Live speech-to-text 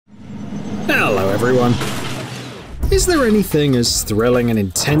everyone. Is there anything as thrilling and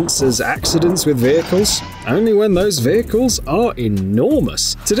intense as accidents with vehicles? Only when those vehicles are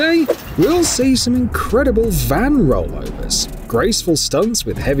enormous. Today, we'll see some incredible van rollovers, graceful stunts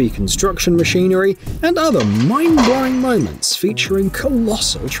with heavy construction machinery, and other mind-blowing moments featuring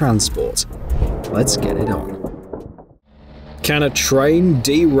colossal transport. Let's get it on. Can a train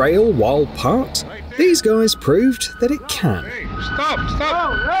derail while parked? These guys proved that it can. Hey, stop!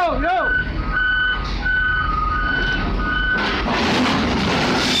 No!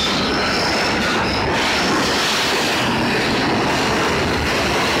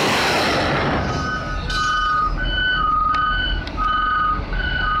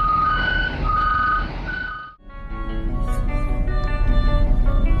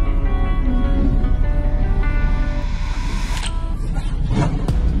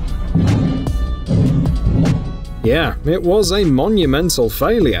 Yeah, it was a monumental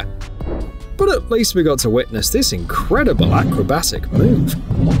failure. But at least we got to witness this incredible acrobatic move.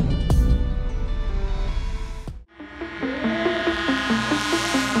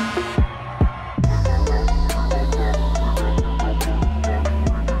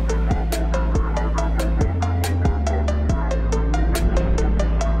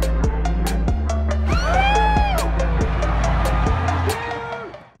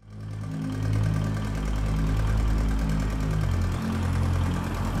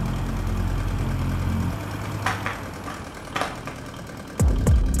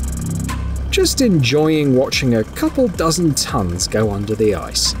 Just enjoying watching a couple dozen tons go under the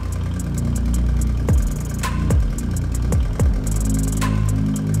ice.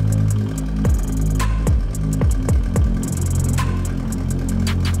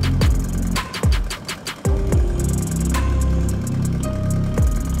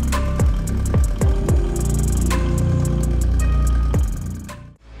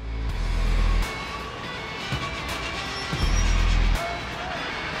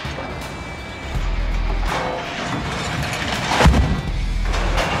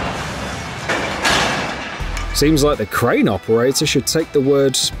 Seems like the crane operator should take the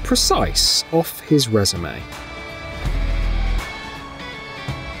word precise off his resume.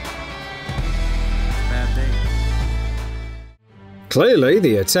 Bad day. Clearly,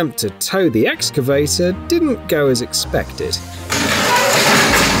 the attempt to tow the excavator didn't go as expected.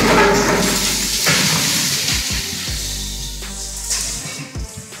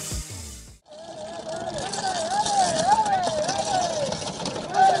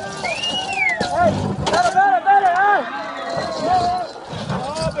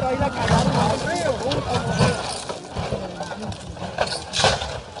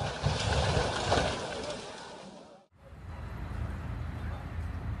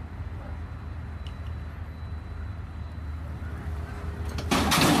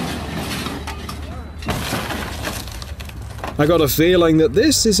 I got a feeling that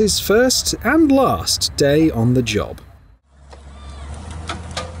this is his first and last day on the job.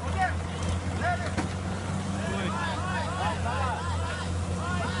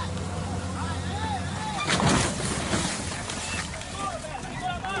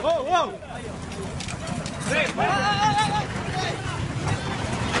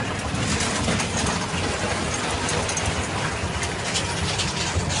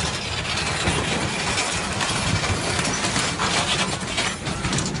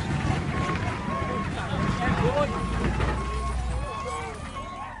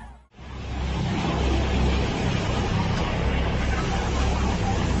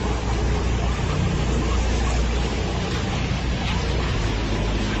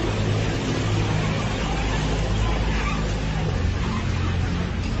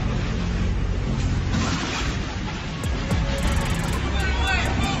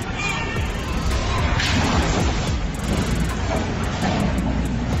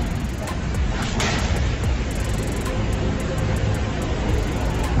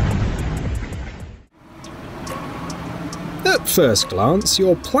 At first glance,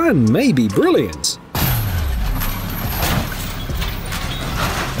 your plan may be brilliant.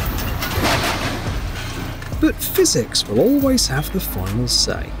 But physics will always have the final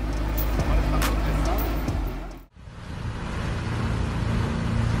say.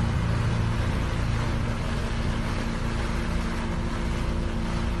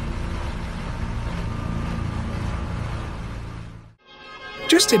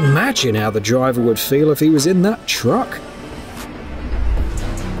 Just imagine how the driver would feel if he was in that truck.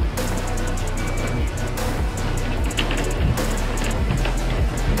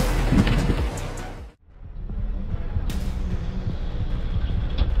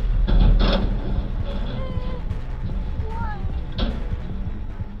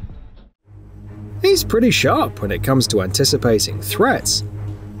 He's pretty sharp when it comes to anticipating threats.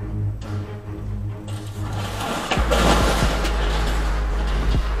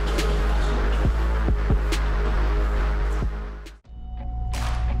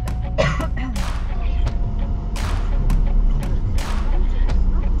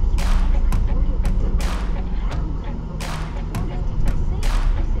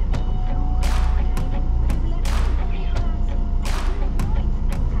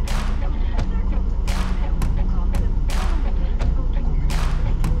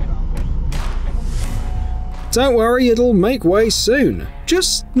 Don't worry, it'll make way soon,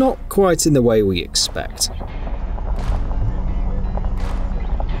 just not quite in the way we expect.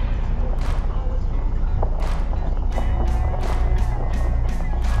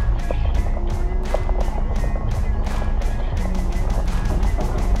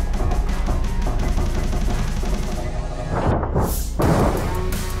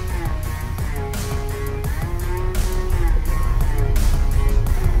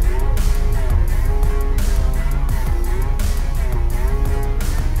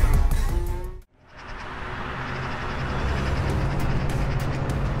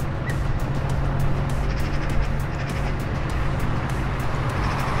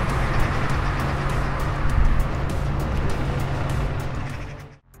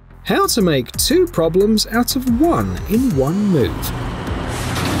 How to make 2 problems out of 1 in one move.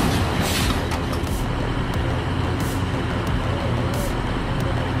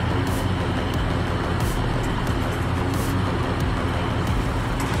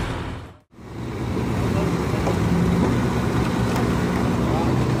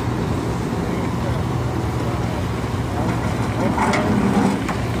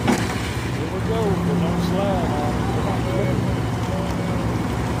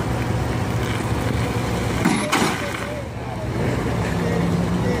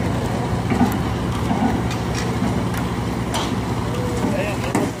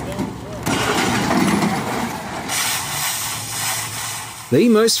 The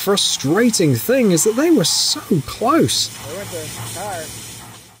most frustrating thing is that they were so close. They went to tire.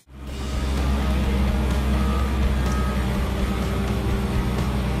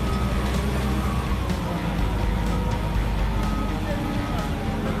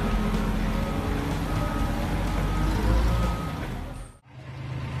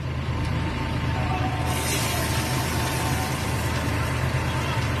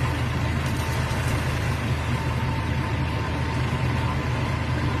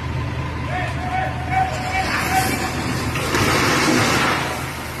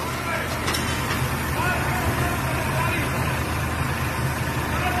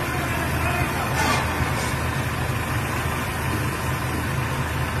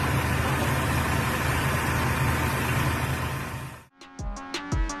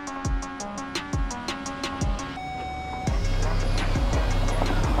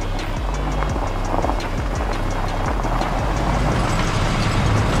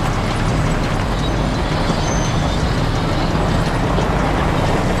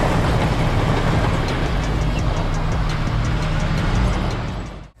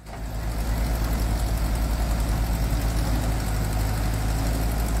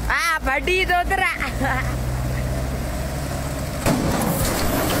 Badi itu terak.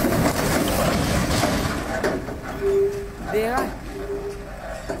 Dia.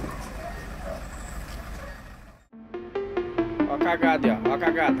 Ó a cagada, ó a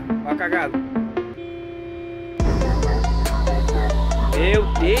cagada, ó a cagada. Meu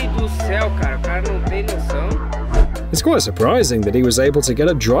Deus do céu, cara, o cara não tem noção. It's quite surprising that he was able to get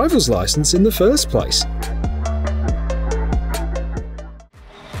a driver's license in the first place.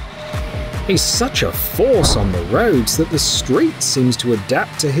 He's such a force on the roads that the street seems to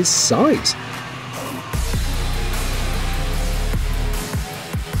adapt to his size.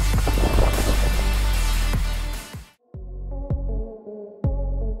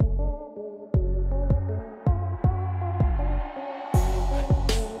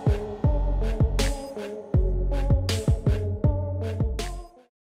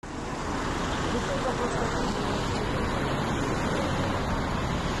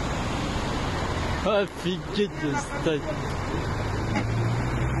 Офигеть, стать.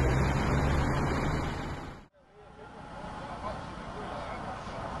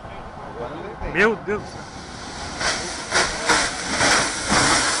 Meu Deus.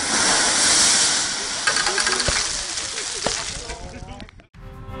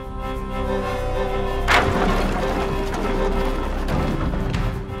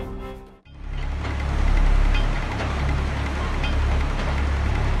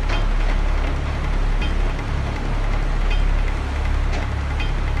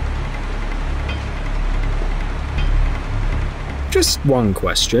 Just one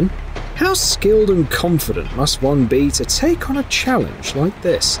question. How skilled and confident must one be to take on a challenge like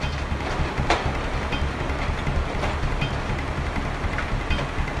this?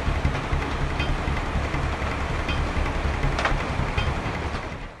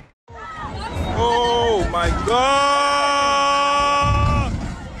 Oh my God!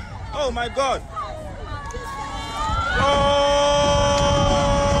 Oh my God! Oh!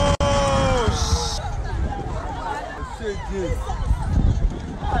 Shit, dude.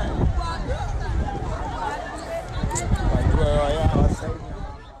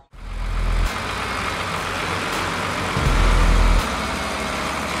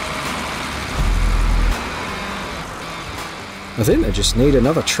 I think they just need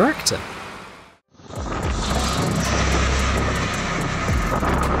another tractor.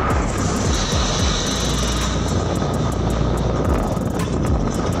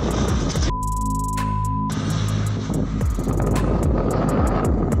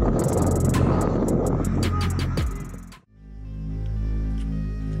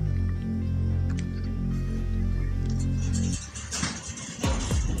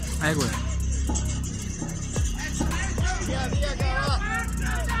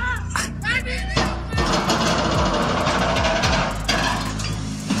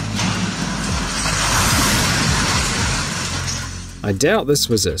 I doubt this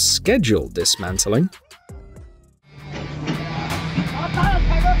was a scheduled dismantling.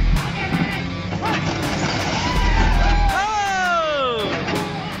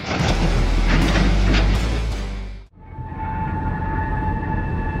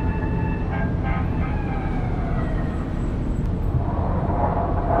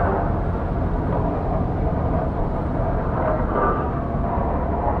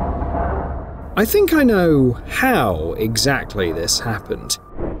 I think I know how exactly this happened.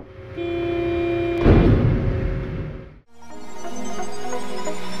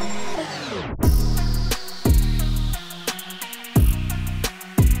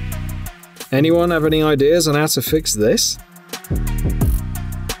 Anyone have any ideas on how to fix this?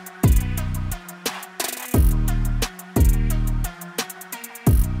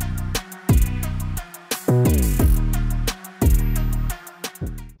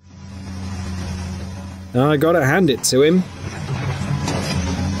 I gotta hand it to him.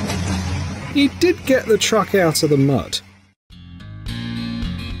 He did get the truck out of the mud.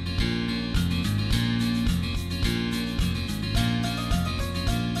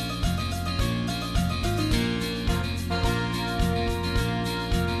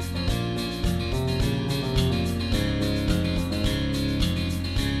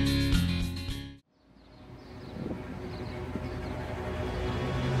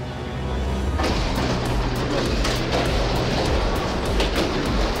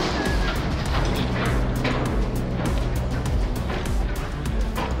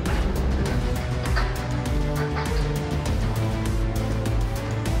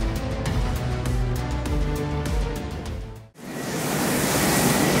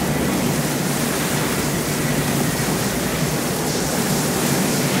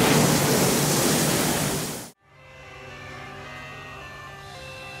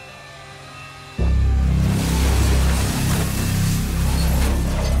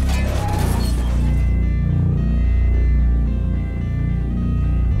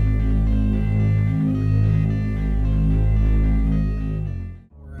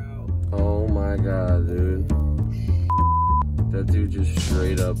 That dude just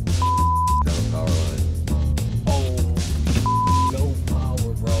straight up down the power line. Oh, no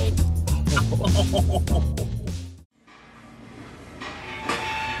power, bro.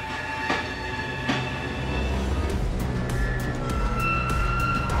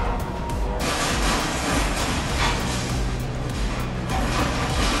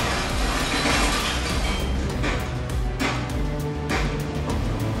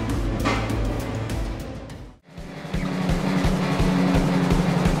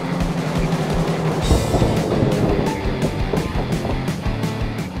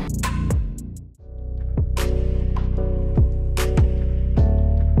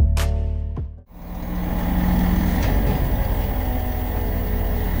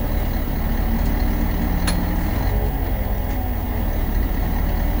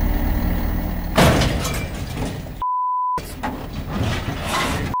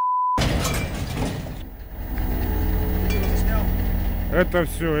 Это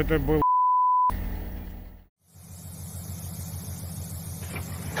все, это был.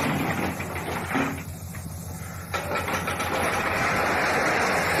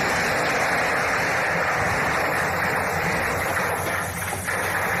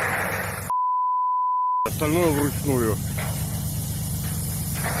 Остальное вручную.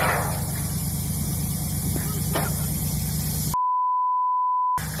 Да.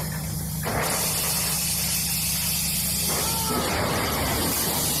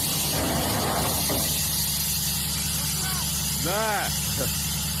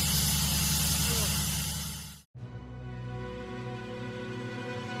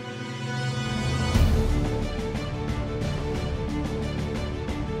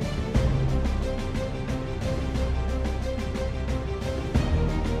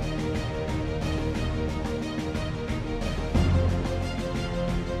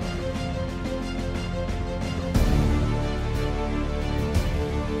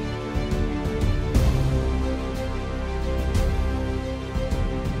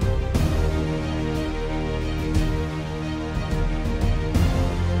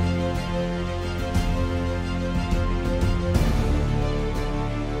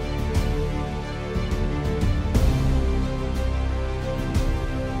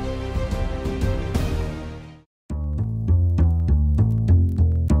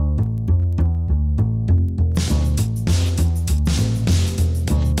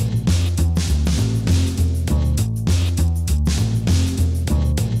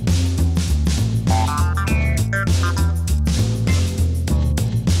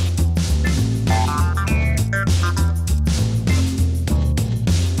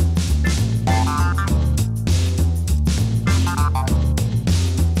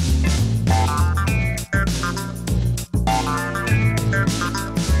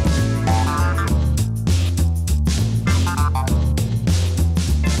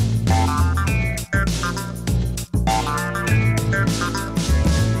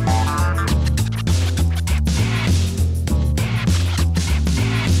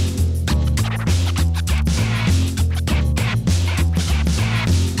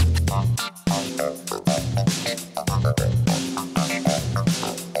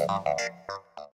 Okay.